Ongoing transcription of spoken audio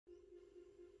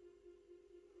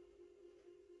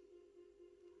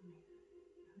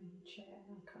a chair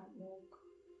and I can't walk.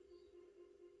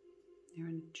 You're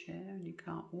in a chair and you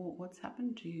can't walk. What's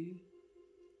happened to you?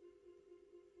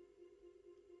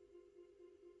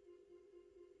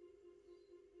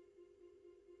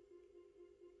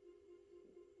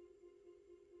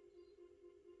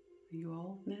 Are you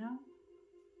old now?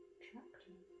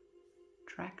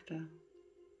 Tractor.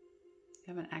 You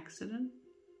have an accident?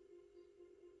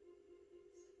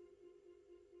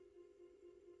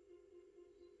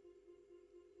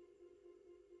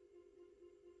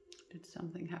 Did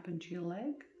something happen to your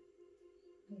leg?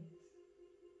 Yes.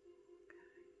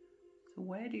 Okay. So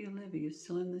where do you live? Are you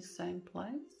still in this same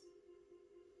place?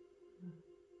 No.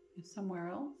 You're somewhere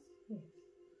else? Yes.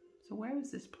 So where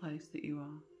is this place that you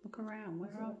are? Look around.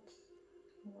 Where are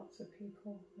lots of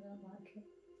people. I don't like it.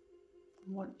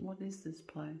 What is this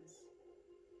place?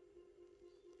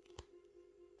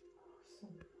 Some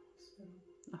hospital.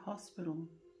 A hospital.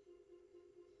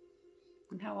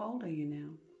 And how old are you now?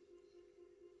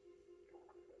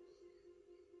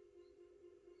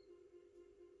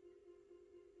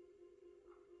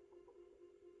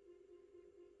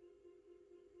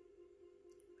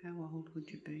 How old would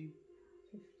you be?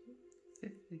 50.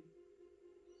 50.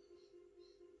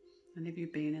 And have you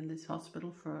been in this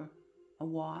hospital for a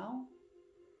while?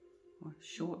 Or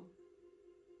short?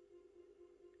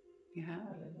 You have?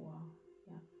 A little while,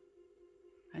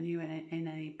 yeah. Are you in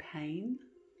any pain?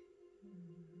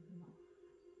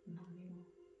 Not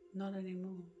anymore. Not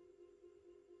anymore.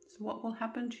 So what will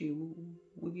happen to you?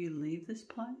 Will you leave this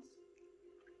place?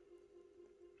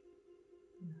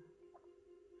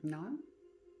 No. No?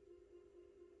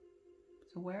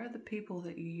 So where are the people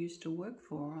that you used to work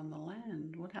for on the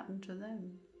land? What happened to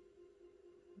them?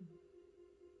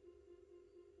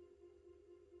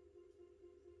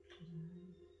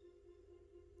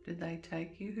 Did they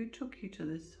take you? Who took you to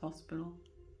this hospital?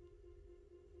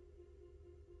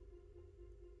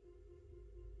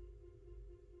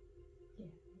 Yeah,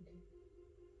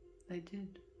 They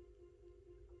did.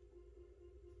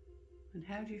 And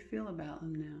how do you feel about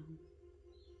them now?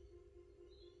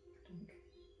 I don't care.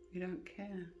 You don't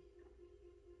care.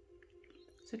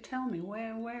 So tell me,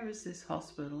 where is this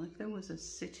hospital? If there was a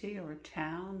city or a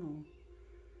town or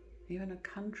even a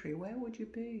country, where would you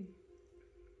be?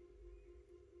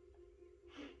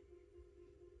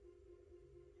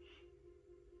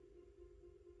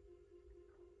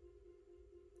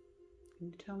 Can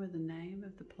you tell me the name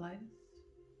of the place?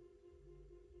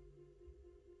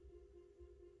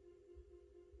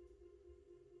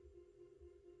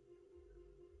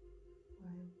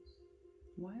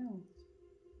 Wales.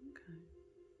 Okay.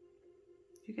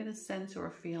 Do you get a sense or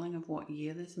a feeling of what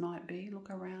year this might be?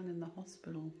 Look around in the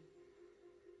hospital.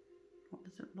 What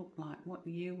does it look like? What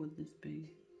year would this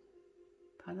be?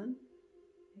 Pardon?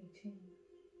 18.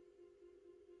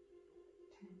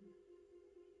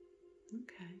 10.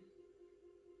 Okay.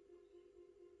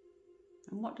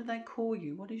 And what do they call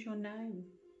you? What is your name?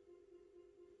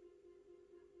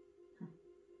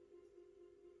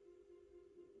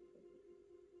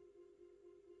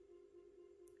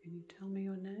 Can you tell me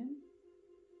your name?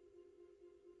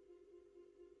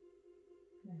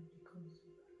 Nobody calls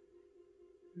me.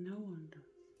 No one does.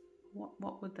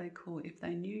 What would they call you? If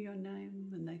they knew your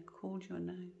name and they called your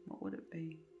name, what would it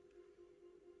be?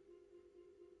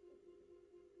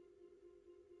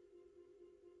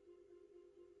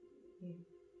 You.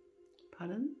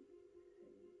 Pardon?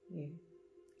 You.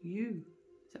 You.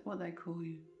 Is that what they call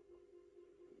you?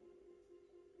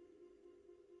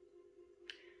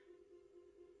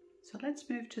 So let's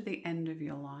move to the end of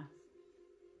your life.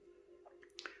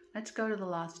 Let's go to the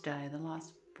last day, the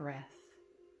last breath.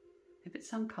 If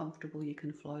it's uncomfortable, you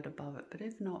can float above it. But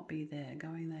if not, be there,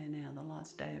 going there now, the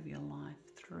last day of your life.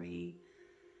 3,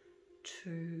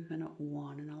 2, and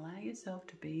 1. And allow yourself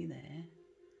to be there.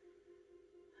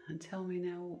 And tell me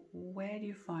now, where do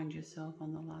you find yourself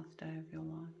on the last day of your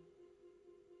life?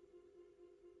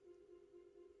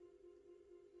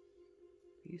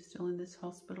 Are you still in this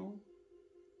hospital?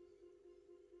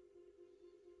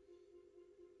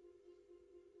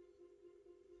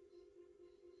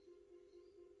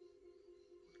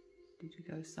 Did you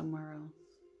go somewhere else?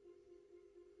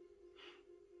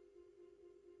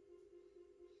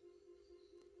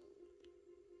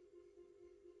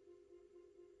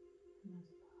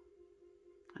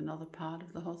 Another part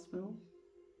of the hospital?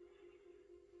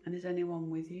 And is anyone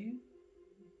with you?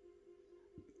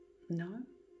 No?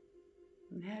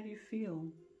 And how do you feel?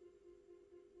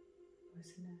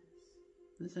 There's a nurse.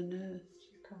 There's a nurse.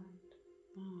 She's kind.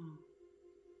 Oh.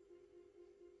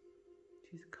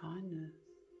 She's a kind nurse.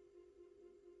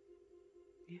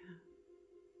 Yeah.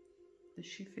 Does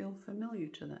she feel familiar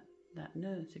to that that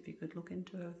nurse, if you could look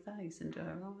into her face, into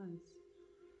her eyes.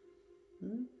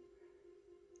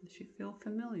 Does she feel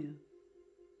familiar?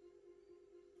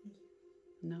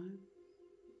 No?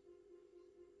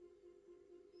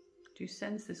 Do you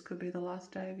sense this could be the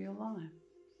last day of your life?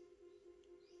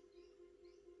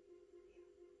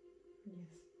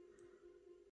 Yes.